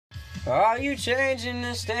Are you changing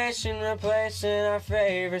the station, replacing our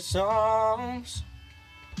favorite songs?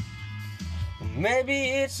 Maybe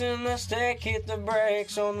it's a mistake, hit the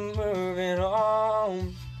brakes on the moving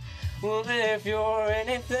on. Well, if you're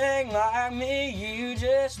anything like me, you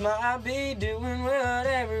just might be doing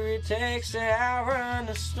whatever it takes to outrun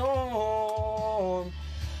the storm.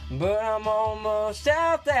 But I'm almost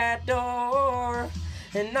out that door,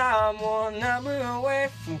 and I'm one number away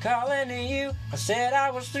from calling to you. I said I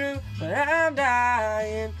was through, but I'm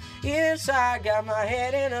dying inside, got my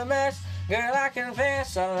head in a mess. Girl, I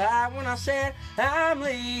confess I lied when I said I'm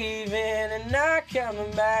leaving and not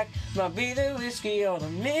coming back. Might be the whiskey or the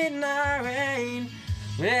midnight rain,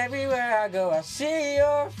 but everywhere I go I see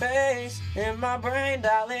your face. In my brain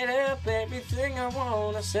dial-it up everything I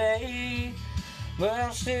wanna say, but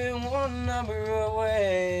I'm still one number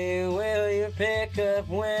away. Will you pick up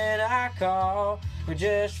when I call, or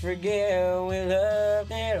just forget we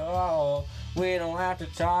loved it all? We don't have to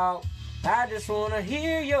talk, I just wanna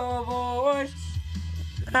hear your voice.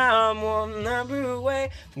 I'm one number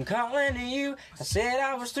away from calling to you. I said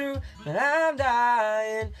I was through, but I'm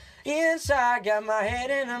dying inside, got my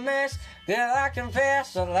head in a mess. Girl, I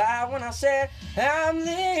confess I lied when I said I'm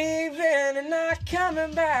leaving and not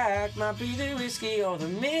coming back. Might be the whiskey or the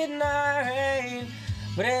midnight rain,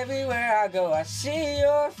 but everywhere I go I see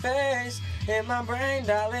your face. In my brain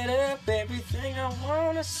dial-it up everything I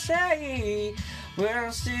wanna say, but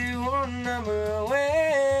I'm still one number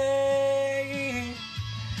away.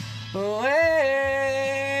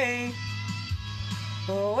 Away,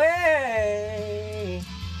 away,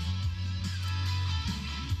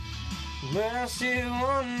 but I'm still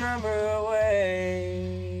one number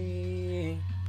away.